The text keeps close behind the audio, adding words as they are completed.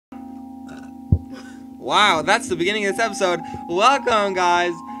Wow, that's the beginning of this episode. Welcome,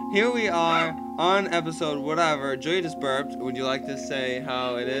 guys. Here we are on episode whatever. Joey just burped. Would you like to say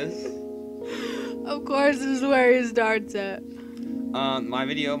how it is? Of course, this is where he starts at. My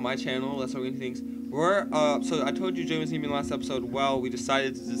video, my channel, Let's Talk Into Things. So I told you Joey was going to be in the last episode. Well, we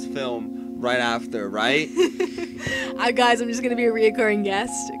decided to just film right after, right? Guys, I'm just going to be a reoccurring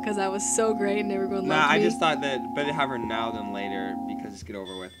guest because I was so great and everyone loved me. I just thought that better have her now than later because it's get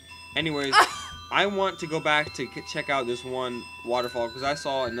over with. Anyways, I want to go back to check out this one waterfall because I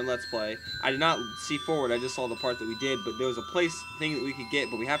saw it in the Let's Play. I did not see forward, I just saw the part that we did, but there was a thing that we could get,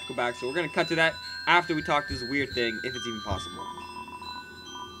 but we have to go back, so we're going to cut to that after we talk this weird thing, if it's even possible.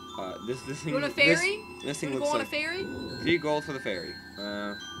 This thing. You want a ferry? This thing looks looks go on like a ferry? 3 gold for the ferry.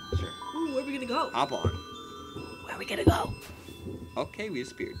 Sure. Ooh, where are we gonna go? Hop on. Where are we gonna go? Okay, we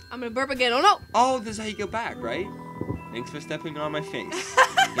disappeared. I'm gonna burp again. Oh no! Oh, this is how you go back, right? Thanks for stepping on my face.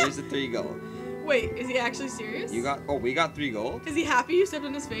 Here's the 3 gold. Wait, is he actually serious? We got 3 gold? Is he happy you stepped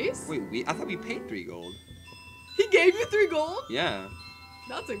on his face? Wait, I thought we paid 3 gold. He gave you 3 gold? Yeah.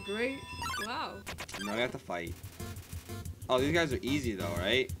 That's a great, wow. Now we have to fight. Oh, these guys are easy though,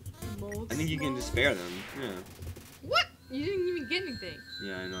 right? I think you can just spare them. Yeah. What? You didn't even get anything.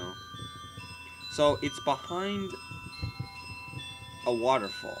 Yeah, I know. So it's behind a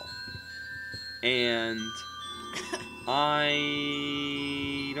waterfall. And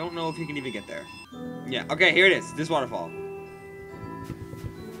I don't know if you can even get there. Yeah, okay, here it is. This waterfall.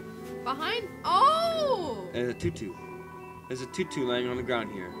 Behind? Oh! There's a tutu. There's a tutu laying on the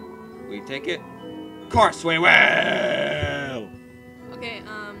ground here. Will you take it? Of course we will! Okay,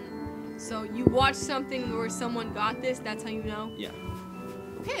 so you watched something where someone got this, that's how you know? Yeah.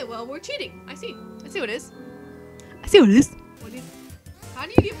 Okay, well, we're cheating. I see what it is. How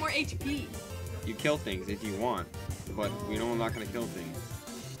do you get more HP? You kill things if you want, but we know I'm not gonna kill things.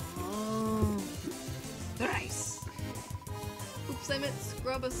 Oh. Nice. Oops, I meant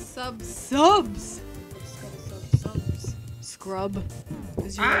scrub a subs. Scrub.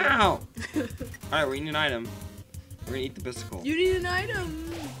 Ow! Alright, we need an item. We're gonna eat the bicycle. You need an item.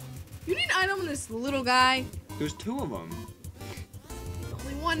 You need an item on this little guy. There's 2 of them.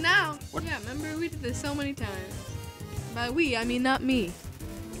 Only one now. What? Yeah, remember we did this so many times. By we, I mean not me.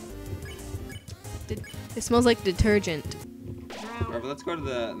 It smells like detergent. Alright, but let's go to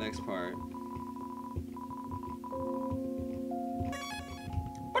the next part.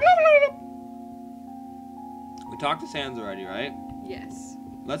 We talked to Sans already, right? Yes.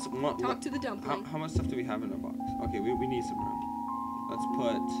 Let's talk to the dumpling. How much stuff do we have in our box? Okay, we need some room. Let's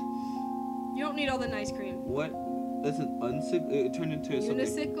put. You don't need all the nice cream. What? That's an unsickle. It turned into something.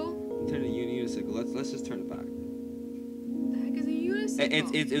 Unicycle? It turned into unicycle. Let's just turn it back. The heck is a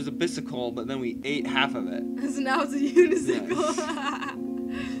unicycle? It was a bicycle, but then we ate half of it. So now it's a unicycle. Yeah.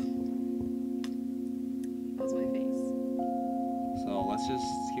 That was my face. So let's just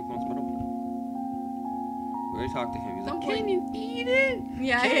keep one spot open. We already talked to him. He's like, Can you eat it?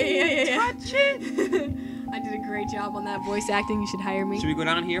 Yeah. Touch it. I did a great job on that voice acting. You should hire me. Should we go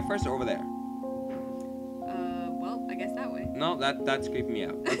down here first or over there? Well, I guess that way. No, that's creeping me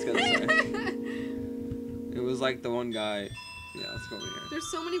out. Let's go this way. It was like the one guy. Yeah, let's go over here. There's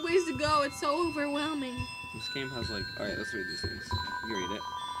so many ways to go. It's so overwhelming. This game has like. All right, let's read these things. You can read it.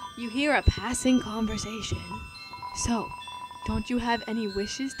 You hear a passing conversation. So, don't you have any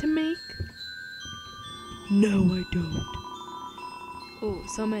wishes to make? No, I don't. Oh,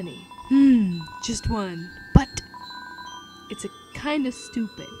 so many. Just one. But it's a kind of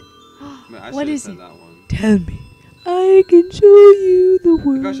stupid. What is it? That one. Tell me. I can show you the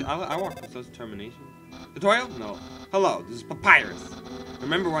world. Gosh, I want this termination. Tutorial? No. Hello, this is Papyrus.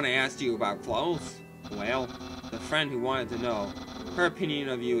 Remember when I asked you about clothes? Well, the friend who wanted to know, her opinion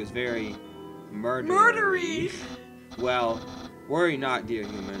of you is very murdery. Well, worry not, dear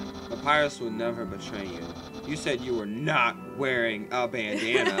human. Papyrus will never betray you. You said you were not wearing a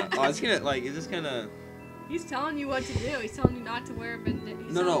bandana. Oh, it's just gonna. He's telling you what to do. He's telling you not to wear a bandana.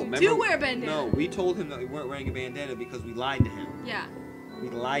 Remember, to wear a bandana. No, we told him that we weren't wearing a bandana because we lied to him. Yeah. We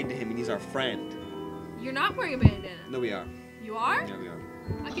lied to him and he's our friend. You're not wearing a bandana. No, we are. You are? Yeah, we are.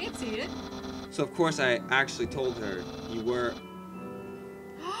 I can't see it. So, of course, I actually told her you were.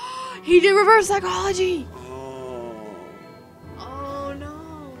 He did reverse psychology! Oh. Oh,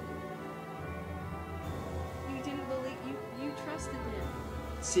 no. You didn't believe. You trusted him.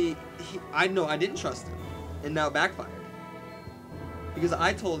 See, I didn't trust him. And now it backfired. Because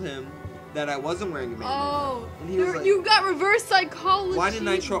I told him that I wasn't wearing a bandana. Oh. And he was like, you got reverse psychology. Why didn't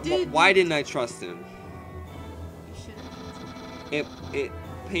I trust him? You should have. It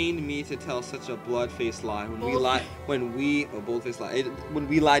pained me to tell such a blood-faced lie when we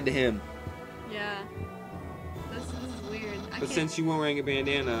lied to him. Yeah. But since you weren't wearing a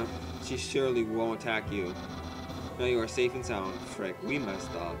bandana, she surely won't attack you. Now you are safe and sound. Frick, we messed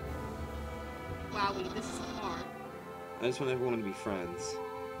up. Wowie, this is hard. I just want everyone to be friends.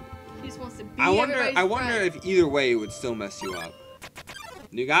 He just wants to be I wonder friend. if either way it would still mess you up.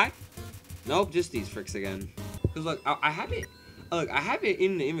 New guy? Nope, just these fricks again. Cause look, I have it. Look, I have it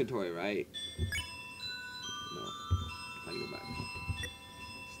in the inventory, right? No. How do you go back?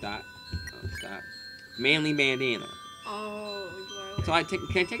 Stop. Oh, stop. Manly bandana. Oh, do So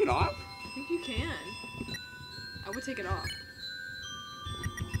can I take it off? I think you can. I would take it off.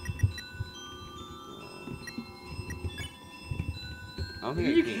 I don't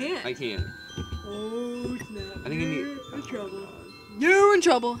think You I can. can't. I can't. Oh, snap. I think I need. You're in trouble. God. You're in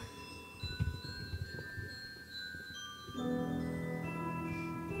trouble.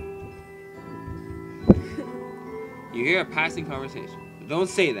 You hear a passing conversation. Don't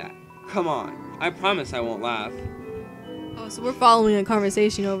say that. Come on. I promise I won't laugh. Oh, so we're following a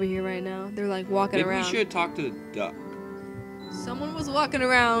conversation over here right now. They're like walking Maybe around. we should talk to the duck. Someone was walking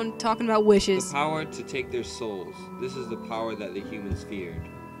around talking about wishes. The power to take their souls. This is the power that the humans feared.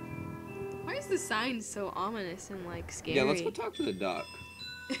 Why is the sign so ominous and like scary? Yeah, let's go talk to the duck.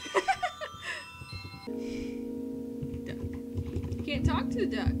 Duck. You can't talk to the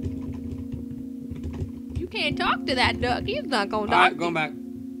duck. You can't talk to that duck. He's not gonna talk. Alright, going back.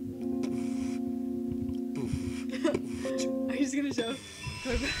 Are you just gonna show?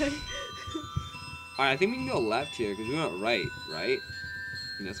 Go back. Alright, I think we can go left here because we went right, right?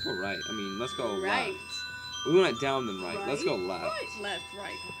 I mean, let's go right. I mean, let's go Right. left. We went down then right. Let's go left. Right, left,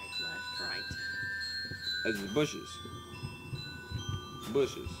 right, left, right. There's the bushes.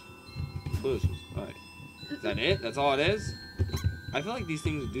 Bushes. Bushes. Alright. Is that it? That's all it is? I feel like these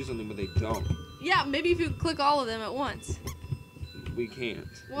things do something, but they don't. Yeah, maybe if you click all of them at once. We can't.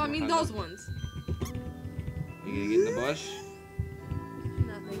 Well, I mean those ones. You gonna get in the bush?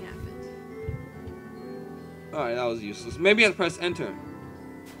 Nothing happened. Alright, that was useless. Maybe I have to press enter.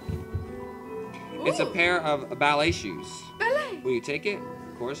 It's a Ooh. pair of ballet shoes. Ballet. Will you take it?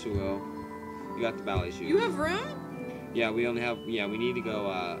 Of course we will. You got the ballet shoes. You have room? Yeah, we only have. Yeah, we need to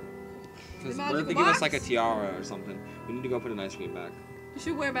go. Because The what if magical they give us box? like a tiara or something? We need to go put an ice cream back. You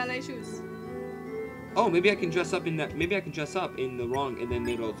should wear ballet shoes. Oh, maybe I can dress up in that. Maybe I can dress up in the wrong, and then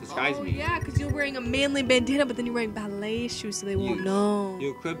it'll disguise Oh me. yeah, because you're wearing a manly bandana, but then you're wearing ballet shoes, so they won't You- know.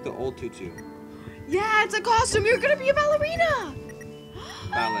 You equip the old tutu. Yeah, it's a costume. You're gonna be a ballerina.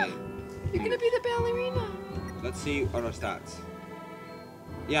 Ballet. You're gonna be the ballerina. Let's see our stats.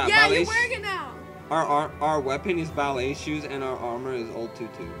 Yeah, Yeah, ballet. you're wearing it now. Our weapon is ballet shoes, and our armor is old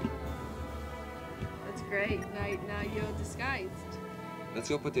tutu. That's great. Now you're disguised. Let's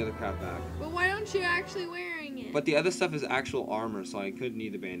go put the other crap back. But why aren't you actually wearing it? But the other stuff is actual armor, so I could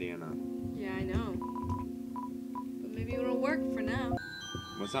need the bandana. Yeah, I know. But maybe it'll work for now.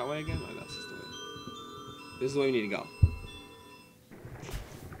 What's that way again? Oh, that's just the way. This is the way we need to go.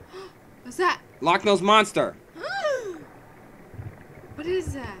 What's that? Loch Nose monster. What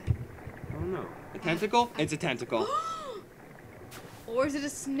is that? I don't know. A tentacle? It's a tentacle. Or is it a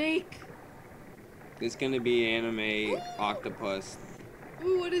snake? It's gonna be anime octopus.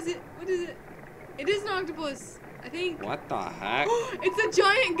 Ooh, what is it? What is it? It is an octopus, I think. What the heck? It's a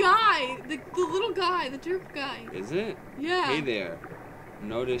giant guy. The little guy, the jerk guy. Is it? Yeah. Hey there.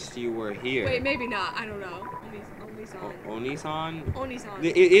 Noticed you were here. Wait, maybe not. I don't know. Oni-san. Oni-san? Oni-san.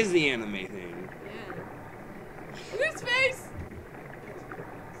 It is the anime thing. Yeah. Look at his face.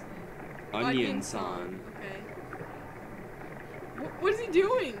 Onion-san. Okay. What is he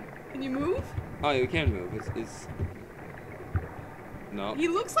doing? Can you move? Oh, you can move. It's... No. He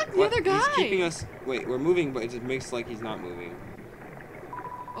looks like the What? other guy. He's keeping us... Wait, we're moving, but it just makes like he's not moving.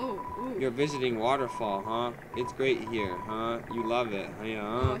 Oh, ooh. You're visiting waterfall, huh? It's great here, huh? You love it, yeah?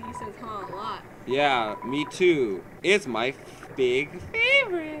 Oh, he says huh a lot. Yeah, me too. It's my big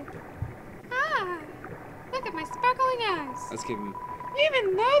favorite. Ah, look at my sparkling eyes. Let's give him...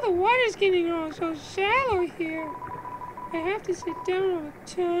 Even though the water's getting all so shallow here, I have to sit down all the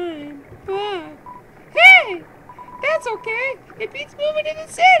time. But, hey! That's okay. It beats moving to the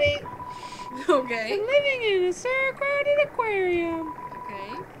city Okay. and living in a crowded aquarium.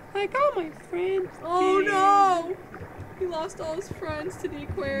 Okay. Like all my friends. Oh did. no! He lost all his friends to the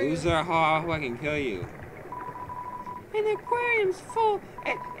aquarium. Loser, how I can kill you. And the aquarium's full.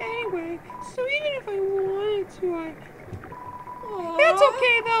 Anyway, so even if I wanted to, Aww. That's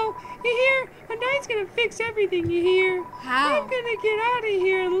okay though. You hear? A night's gonna fix everything, you hear? How? I'm gonna get out of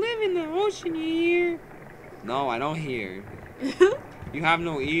here and live in the ocean, you hear? No, I don't hear. You have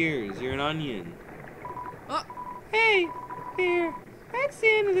no ears. You're an onion. Oh. Hey, there. That's the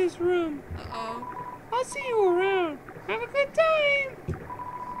end of this room. Uh-oh. I'll see you around. Have a good time.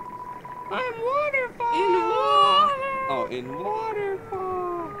 I'm waterfall. In water. Oh, in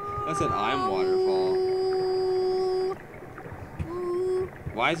waterfall. That's an I'm waterfall.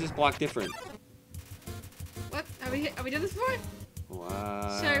 Why is this block different? What? Have we done this before?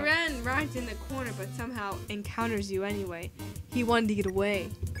 Wow. Sharon rides in the corner, but somehow encounters you anyway. He wanted to get away.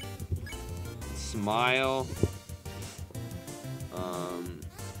 Smile.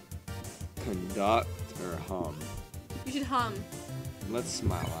 Conduct or hum. You should hum. Let's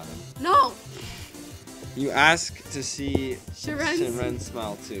smile at him. No. You ask to see Sharon. Sharon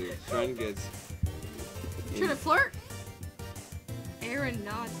smile too. Sharon gets. Trying to flirt? Aaron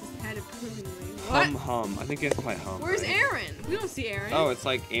nods his head approvingly. What? Hum. I think it's probably hum. Where's right? Aaron? We don't see Aaron. Oh, it's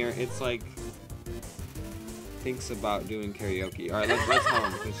like Aaron. It's like thinks about doing karaoke. All right, let's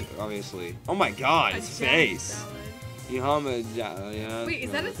hum. 'Cause obviously. Oh my God, his face. Salad. You hum a yeah. Wait,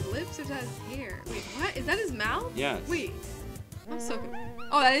 is that his lips or is that his hair? Wait, what? Is that his mouth? Yes. Wait. I'm so confused.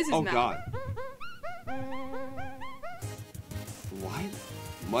 Oh, that is his Oh mouth. God. What?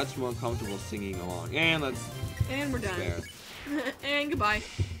 Much more comfortable singing along. And let's. And we're done. Spare. And goodbye.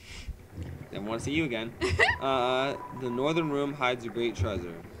 Never want to see you again. The northern room hides a great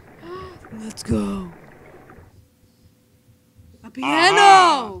treasure. Let's go. A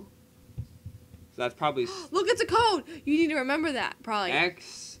piano! So that's probably Look, it's a code! You need to remember that, probably.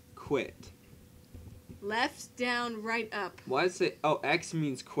 X quit. Left, down, right, up. Why does it? Oh, X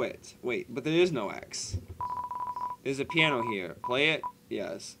means quit. Wait, but there is no X. There's a piano here. Play it.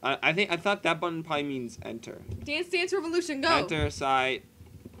 Yes. I thought that button probably means enter. Dance Dance Revolution, go! Enter side.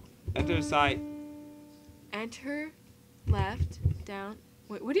 Enter side. Enter, left, down.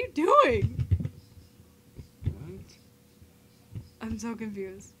 Wait, what are you doing? What? I'm so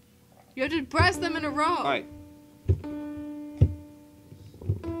confused. You have to press them in a row. All right.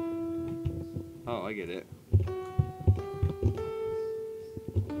 Oh, I get it.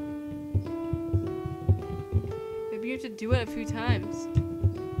 Maybe you have to do it a few times.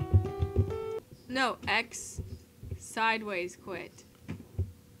 No, X, sideways quit.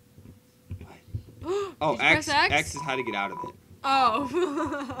 Oh, Did you press X? X is how to get out of it.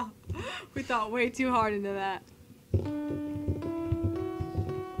 Oh. We thought way too hard into that.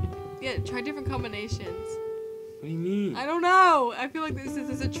 Yeah, try different combinations. What do you mean? I don't know. I feel like this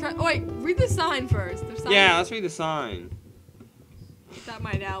is a trend. Oh, wait, read the sign first. The sign Yeah, let's read the sign. That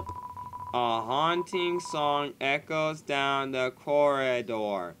might help. A haunting song echoes down the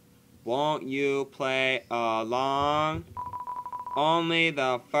corridor. Won't you play along? Only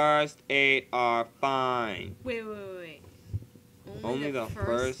the first 8 are fine. Wait. Only the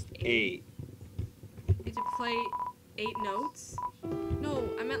first 8. Did you play 8 notes? No,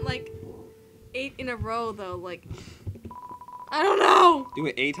 I meant like 8 in a row though. Like, I don't know. Do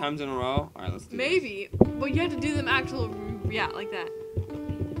it 8 times in a row? Alright, let's do Maybe, but you have to do them actual. Yeah, like that.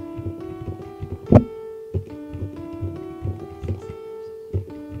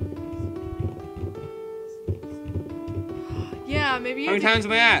 Yeah, maybe. How many times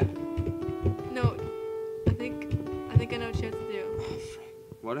am I at? No, I think I know what she has to do.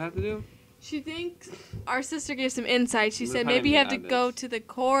 What do I have to do? She thinks our sister gave some insight. She What said time maybe you have did to I go add to the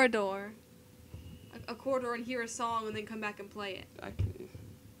corridor, a corridor, and hear a song, and then come back and play it. I can...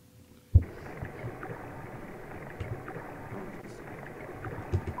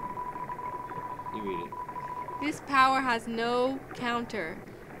 You read it. This power has no counter.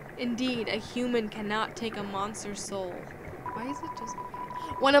 Indeed, a human cannot take a monster's soul. Why is it just...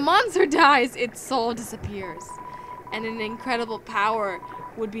 When a monster dies, its soul disappears. And an incredible power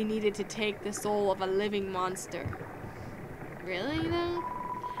would be needed to take the soul of a living monster. Really, though?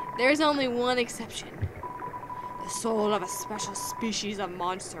 There's only one exception. The soul of a special species of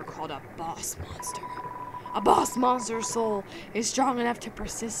monster called a boss monster. A boss monster's soul is strong enough to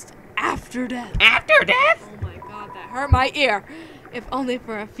persist after death. After death? Oh my god, that hurt my ear. If only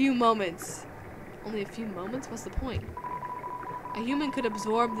for a few moments. Only a few moments? What's the point? A human could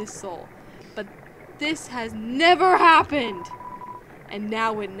absorb this soul, but this has never happened. And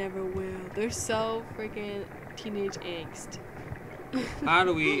now it never will. They're so freaking teenage angst. How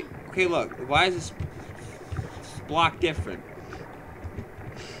do we... Okay, look. Why is this block different?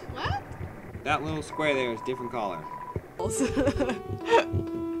 What? That little square there is different color.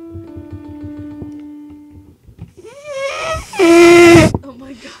 Oh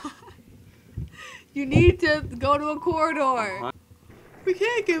my god. You need to go to a corridor. We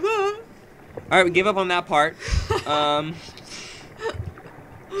can't give up. Alright, we give up on that part.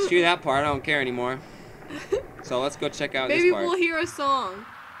 Screw that part. I don't care anymore. So let's go check out Maybe this part. we'll hear a song.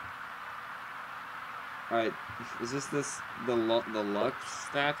 Alright, Is this the Lux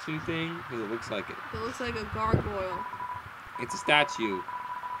statue thing? Because it looks like it. It looks like a gargoyle. It's a statue.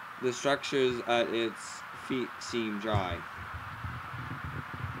 The structures at its feet seem dry.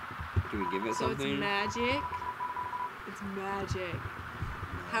 Can we give it So something? it's magic. It's magic.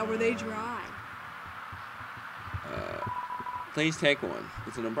 How were they dry? Please take one.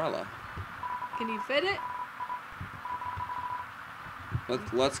 It's an umbrella. Can you fit it?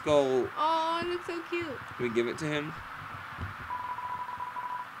 Let's go. Oh, it looks so cute. Can we give it to him?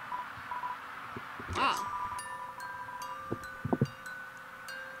 Wow.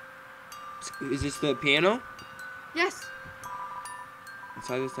 Is this the piano? Yes.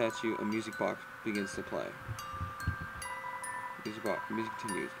 Inside the statue, a music box begins to play. Music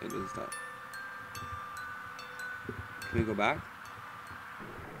continues. It doesn't stop. Can we go back?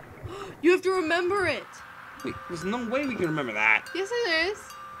 You have to remember it. Wait, there's no way we can remember that. Yes, it is.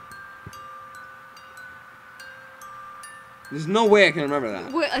 There's no way I can remember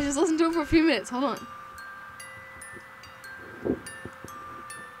that. Wait, I just listened to it for a few minutes. Hold on.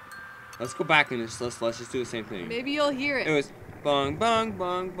 Let's go back and let's just do the same thing. Maybe you'll hear it. It was bong bong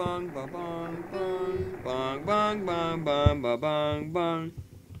bong bong bong bong bong bong bong bong bong bong bong bong.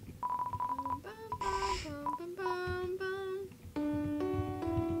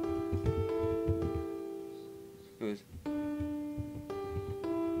 It was.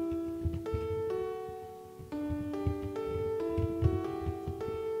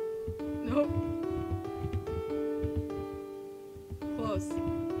 Nope. Close.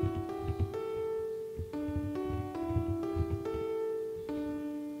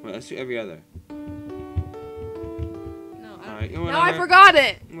 Well, let's do every other. No, Alright, now I forgot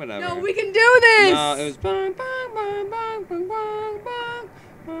it. Whatever. No, we can do this. No, it was bong bong bong bong bong bong bong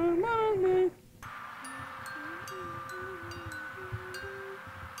bong bong bong.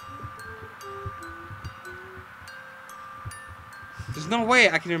 There's no way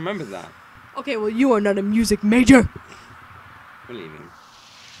I can remember that. Okay, well, you are not a music major. We're leaving.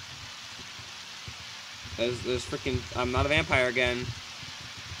 There's freaking. I'm not a vampire again.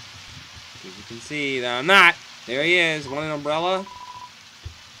 As you can see that I'm not. There he is. Want an umbrella?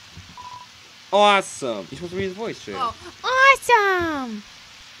 Awesome. You're supposed to read his voice, Trey. Oh, awesome.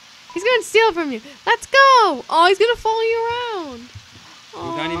 He's gonna steal from you. Let's go. Oh, he's gonna follow you around.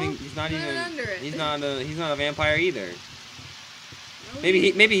 He's not even. under it. He's not a vampire either. No,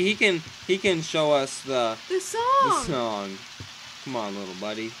 Maybe he can show us the song. song. Come on, little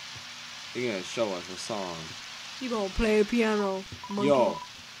buddy. You're gonna show us a song. You gonna play piano, monkey. Yo.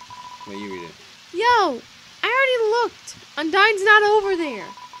 Wait, you read it. Yo, I already looked. Undyne's not over there.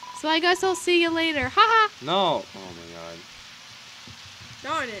 So I guess I'll see you later. Haha. No. Oh my god.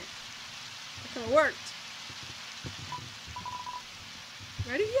 Darn it. That kinda worked.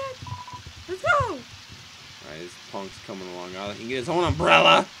 Ready yet? Let's go. Alright, this punk's coming along. He can get his own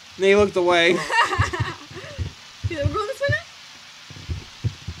umbrella. And then he looked away. Yeah, we're going this way now?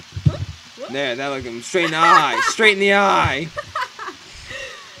 There, that looked him straight in the eye. Straight in the eye.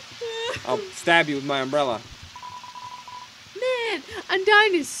 I'll stab you with my umbrella. Man,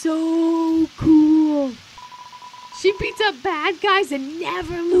 Undyne is so cool. She beats up bad guys and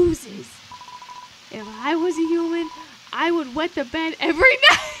never loses. If I was a human, I would wet the bed every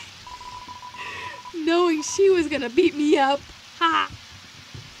night. Knowing she was gonna beat me up. Ha!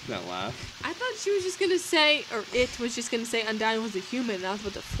 That laugh. I thought she was just gonna say, or it was just gonna say Undyne was a human and I was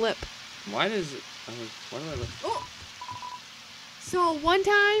about to flip. Why does it... why do I look... Oh! So one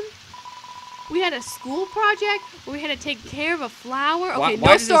time, we had a school project where we had to take care of a flower. Okay, why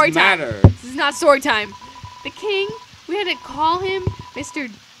no does story this time. matter? This is not story time. The king, we had to call him Mr.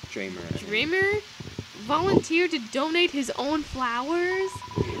 Dreamer, volunteered to donate his own flowers.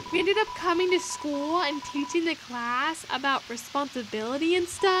 We ended up coming to school and teaching the class about responsibility and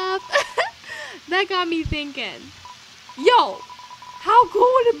stuff. That got me thinking, yo, how cool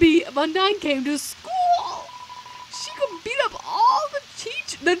would it be if Undyne came to school? She could beat up all the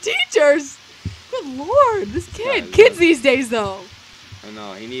teachers. Good lord, this kid. Yeah, Kids these days, though. I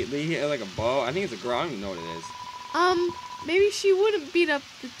know. He had like a bow. I think it's a girl. I don't even know what it is. Maybe she wouldn't beat up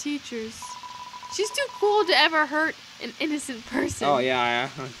the teachers. She's too cool to ever hurt an innocent person. Oh, yeah.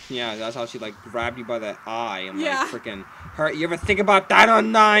 Yeah, that's how she, like, grabbed you by the eye and, Yeah. like, freaking hurt. You ever think about that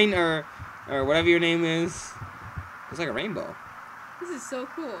on 9 or whatever your name is? It's like a rainbow. This is so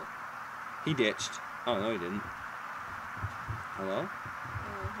cool. He ditched. Oh, no, he didn't. Hello?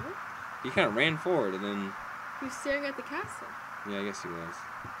 Uh-huh. He kind of ran forward and then... He was staring at the castle. Yeah, I guess he was.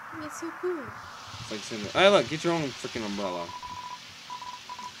 That's so cool. It's like saying, hey, look, get your own freaking umbrella.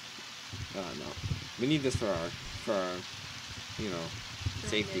 No. We need this for our you know,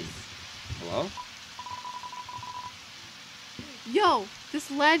 safety. Hello? Yo, this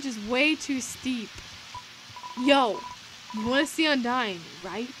ledge is way too steep. Yo, you want to see Undying,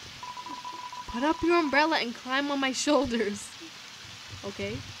 right? Put up your umbrella and climb on my shoulders.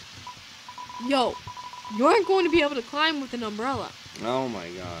 Okay? Yo, you aren't going to be able to climb with an umbrella. Oh my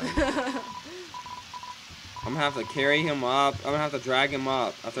god. I'm gonna have to carry him up. I'm gonna have to drag him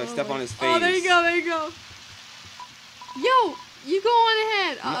up after I step on his face. Oh, there you go, there you go. Yo, you go on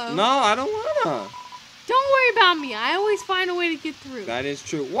ahead. Uh-oh. No, I don't wanna. Don't worry about me. I always find a way to get through. That is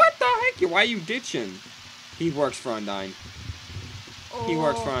true. What the heck? Why are you ditching? He works for Undying. Oh, He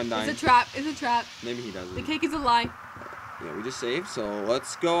works for Undying. It's a trap. It's a trap. Maybe he doesn't. The cake is a lie. Yeah, we just saved, so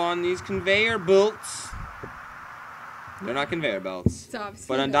let's go on these conveyor belts. They're not conveyor belts.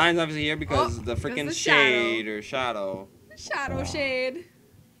 But Undying's obviously here because the freaking the shade or shadow. Shadow shade.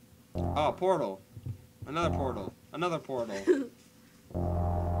 Oh, portal. Another portal. Another portal.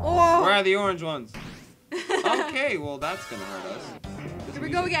 Oh. Where are the orange ones? Okay, well that's gonna hurt us. Here we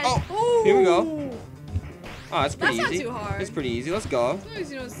go again. Oh, here we go. Oh, that's pretty easy. That's not too hard. It's pretty easy. Let's go. As long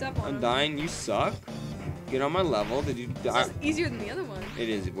as you don't step on Undying, you suck. Get on my level. Did you die? This is easier than the other one. It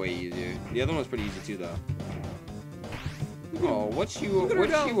is way easier. The other one was pretty easy too, though. Oh, what you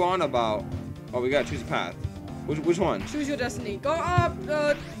on about? Oh, we gotta choose a path. Which one? Choose your destiny. Go up,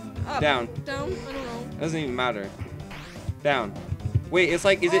 up. Down. Down. I don't know. It doesn't even matter. Down. Wait, it's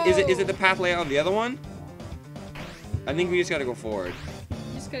like, is it the path layout of the other one? I think we just gotta go forward.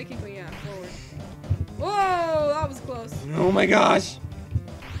 You just gotta keep going, yeah, forward. Whoa, that was close. Oh my gosh.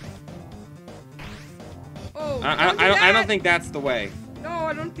 Oh, I don't think that's the way. No,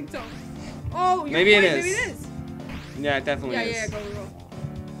 I don't think so. Oh, maybe it is. Maybe it is. Yeah, it definitely is. Yeah, go.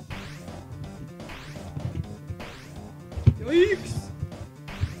 Yikes.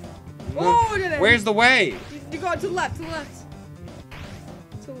 Oh, did it? Where's the way? You go to the left, to the left.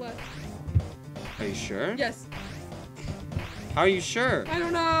 To the left. Are you sure? Yes. How are you sure? I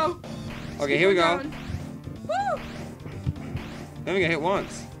don't know. Okay, here we go. Woo! Then we get hit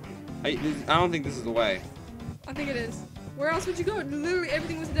once. I don't think this is the way. I think it is. Where else would you go? Literally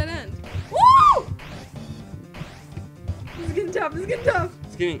everything was a dead end. Woo! This is getting tough. This is getting tough.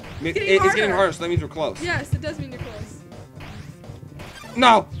 It's getting harder, so that means we're close. Yes, it does mean you're close.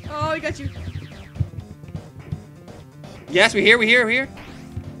 No! Oh, he got you. Yes, we're here.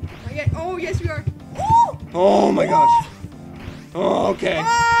 Oh, yes, we are. Ooh! Oh my gosh. Oh, okay.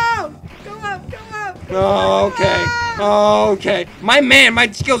 Oh! Go up. Oh, okay. My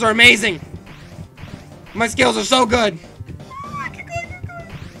skills are amazing. My skills are so good. Oh, keep going.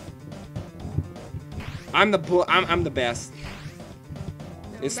 I'm the best.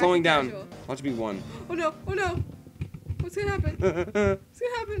 No, It's slowing down. casual. Watch me one. Oh no. What's gonna happen? What's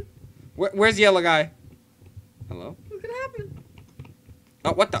gonna happen? Where's the yellow guy? Hello? What's gonna happen?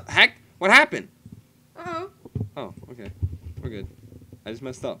 Oh, what the heck? What happened? Uh-oh. Oh, okay. We're good. I just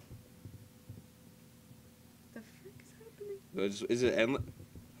messed up. The frick is happening? Is it endless?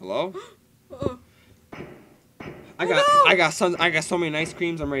 Hello? Uh-oh. I got so many ice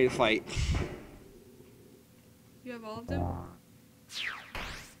creams. I'm ready to fight. You have all of them?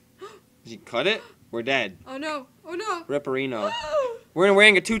 Did you cut it? We're dead. Oh no. Ripperino. We're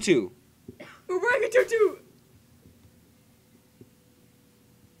wearing a tutu. We're wearing a tutu.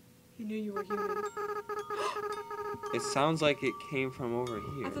 He knew you were human. It sounds like it came from over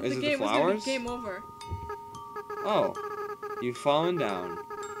here. I thought Is the it game the was gonna flowers? be game over. Oh, you've fallen down,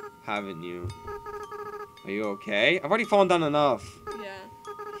 haven't you? Are you okay? I've already fallen down enough. Yeah.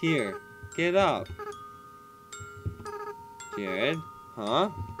 Here, get up. Jared? Huh?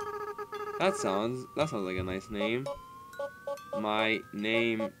 That sounds like a nice name. My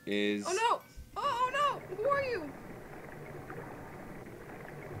name is... Oh no! Oh no! Who are you?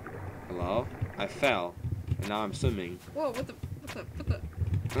 Hello? I fell, and now I'm swimming. Whoa, what the?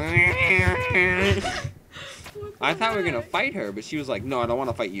 I thought we were gonna fight her, but she was like, no, I don't want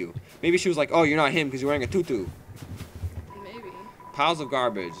to fight you. Maybe she was like, oh, you're not him because you're wearing a tutu. Maybe. Piles of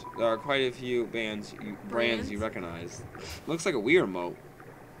garbage. There are quite a few brands you recognize. Looks like a Wii remote.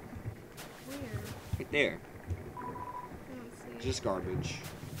 Where? Right there. I don't see. Just garbage.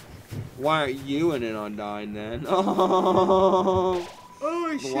 Why aren't you in it Undying then? Oh.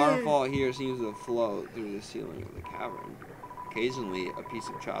 Oh The waterfall here seems to flow through the ceiling of the cavern. Occasionally, a piece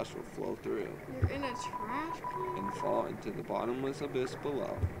of trash will flow through You're in a trash can? and fall into the bottomless abyss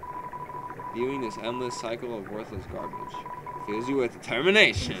below. Viewing this endless cycle of worthless garbage fills you with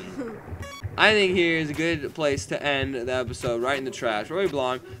determination. I think here is a good place to end the episode, right in the trash, where we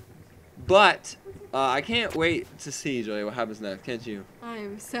belong. But I can't wait to see, Joey, what happens next, can't you?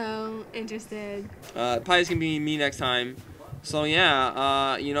 I'm so interested. Probably it's going to be me next time. So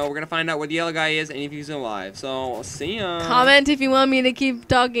yeah, you know, we're gonna find out where the yellow guy is and if he's alive. So see ya. Comment if you want me to keep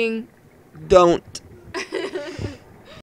talking. Don't.